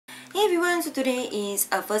Hey everyone, so today is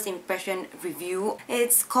a first impression review.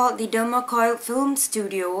 It's called the Dermacol Film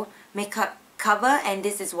Studio Makeup Cover, and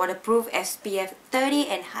this is waterproof, SPF 30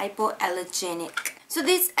 and hypoallergenic. So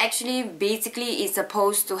this actually basically is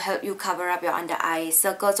supposed to help you cover up your under eye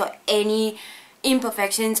circles or any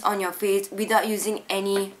imperfections on your face without using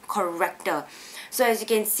any corrector. So as you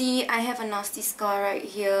can see, I have a nasty scar right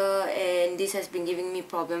here, and this has been giving me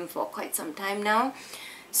problem for quite some time now.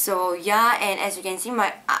 So yeah, and as you can see,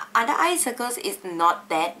 my under eye circles is not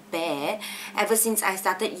that bad ever since I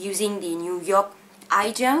started using the New York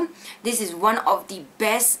eye gel. This is one of the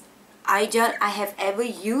best eye gel I have ever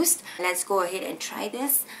used. Let's go ahead and try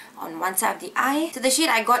this on one side of the eye. So the shade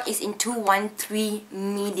I got is in 213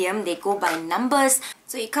 medium. They go by numbers.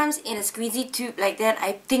 So it comes in a squeezy tube like that.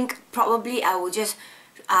 I think probably I will just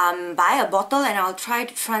buy a bottle and I'll try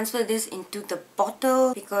to transfer this into the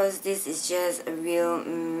bottle because this is just a real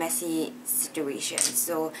messy situation.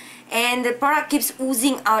 So, and the product keeps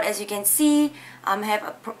oozing out, as you can see. I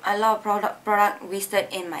have a lot of product wasted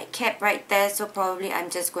in my cap right there, so probably I'm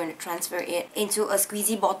just going to transfer it into a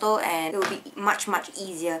squeezy bottle and it will be much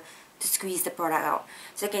easier to squeeze the product out.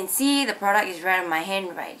 So you can see the product is right on my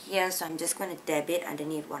hand right here, so I'm just going to dab it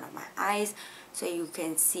underneath one of my eyes so you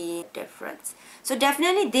can see the difference. So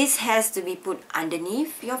definitely this has to be put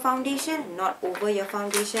underneath your foundation, not over your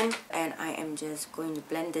foundation, and I am just going to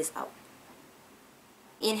blend this out.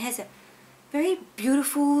 It has a very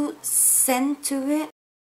beautiful scent to it.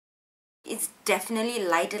 It's definitely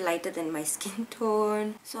lighter than my skin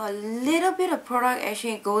tone. So a little bit of product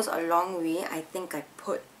actually goes a long way. I think I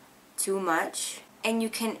put too much, and you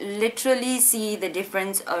can literally see the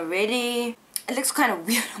difference already. It looks kind of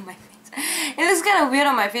weird on my face. It looks kind of weird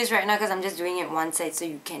on my face right now because I'm just doing it one side, so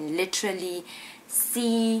you can literally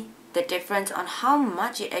see the difference on how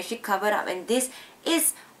much it actually covered up, and this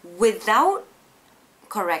is without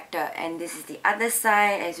corrector, and this is the other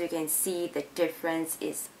side. As you can see, the difference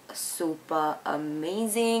is super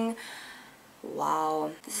amazing.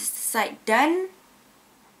 Wow. This is the side done,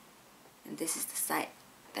 and this is the side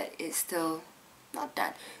that is still not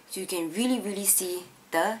done, so you can really see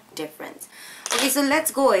the difference. Okay, so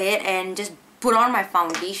let's go ahead and just put on my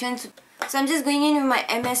foundation. So I'm just going in with my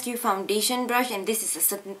MSQ foundation brush, and this is a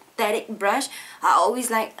synthetic brush. I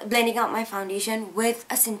always like blending out my foundation with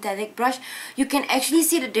a synthetic brush. You can actually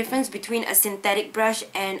see the difference between a synthetic brush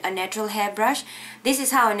and a natural hair brush. This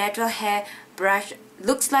is how a natural hair brush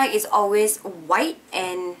looks like. It's always white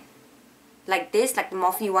and like this, like the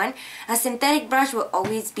Morphe one. A synthetic brush will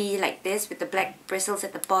always be like this with the black bristles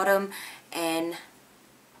at the bottom and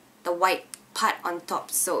the white part on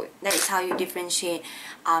top. So that is how you differentiate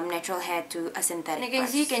natural hair to a synthetic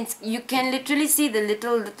brush. And you can literally see the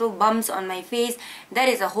little bumps on my face. That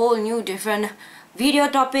is a whole new different video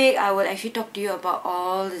topic. I will actually talk to you about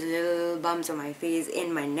all the little bumps on my face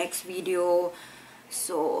in my next video,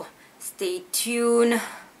 so stay tuned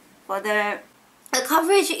for that. The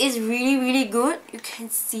coverage is really good. You can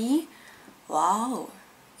see, wow,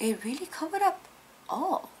 it really covered up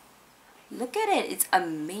all. Look at it, it's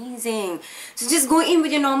amazing. So just go in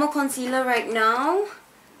with your normal concealer right now.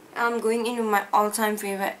 I'm going in with my all-time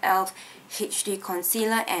favorite e.l.f. HD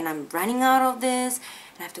concealer, and I'm running out of this,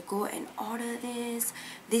 and I have to go and order this.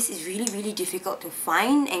 This is really difficult to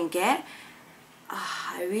find and get.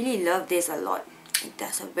 I really love this a lot. It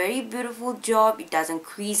does a very beautiful job. It doesn't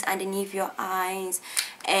crease underneath your eyes,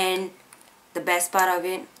 and the best part of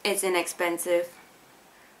it, it's inexpensive.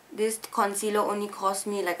 This concealer only cost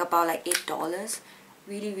me about $8.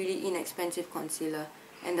 Really inexpensive concealer,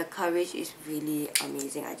 and the coverage is really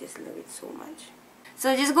amazing. I just love it so much.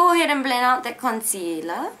 So just go ahead and blend out that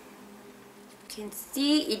concealer. You can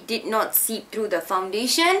see it did not seep through the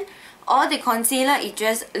foundation or the concealer. It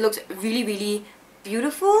just looks really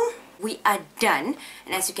beautiful. We are done,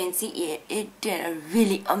 and as you can see, it did a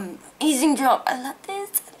really amazing job. I love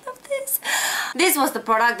this. I love this. This was the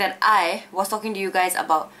product that I was talking to you guys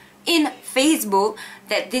about in Facebook,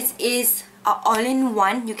 that this is an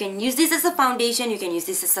all-in-one. You can use this as a foundation, you can use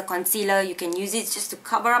this as a concealer, you can use it just to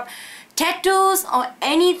cover up tattoos or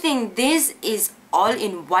anything. This is all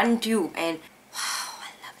in one tube, and wow,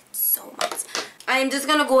 I love it so much. I'm just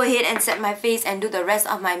gonna go ahead and set my face and do the rest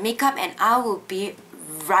of my makeup, and I will be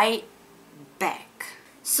right back.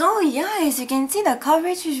 So yeah, as you can see, the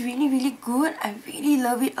coverage is really good. I really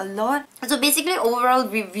love it a lot. So basically, overall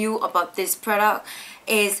review about this product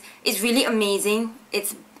is it's really amazing.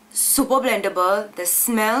 It's super blendable. The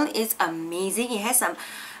smell is amazing. It has some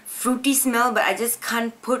fruity smell, but I just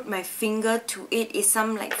can't put my finger to it. It's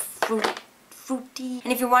some like fruit fruity.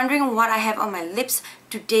 And if you're wondering what I have on my lips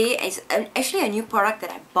today, is actually a new product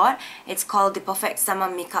that I bought. It's called the Perfect Summer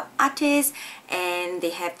Makeup Artist, and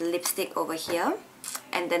they have the lipstick over here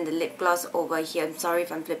and then the lip gloss over here. I'm sorry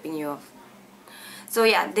if I'm flipping you off. So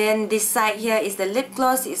yeah, then this side here is the lip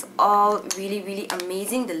gloss. It's all really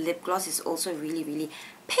amazing. The lip gloss is also really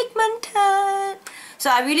pigmented. So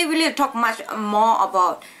I really will talk much more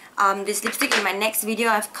about this lipstick in my next video.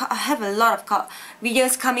 I have a lot of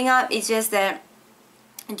videos coming up. It's just that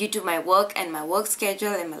due to my work and my work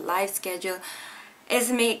schedule and my life schedule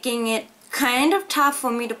is making it kind of tough for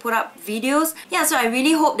me to put up videos. Yeah, so I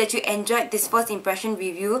really hope that you enjoyed this first impression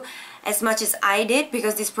review as much as I did,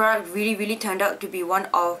 because this product really turned out to be one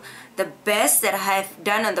of the best that I have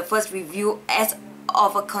done on the first review as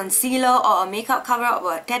of a concealer or a makeup cover-up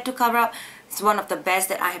or a tattoo cover-up. It's one of the best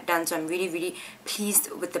that I have done, so I'm really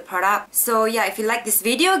pleased with the product. So yeah, if you like this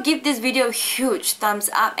video, give this video a huge thumbs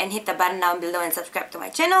up and hit the button down below and subscribe to my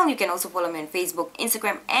channel. You can also follow me on Facebook,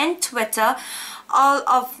 Instagram and Twitter. All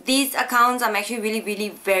of these accounts I'm actually really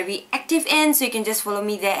very active in, so you can just follow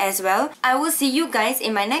me there as well. I will see you guys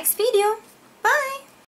in my next video. Bye!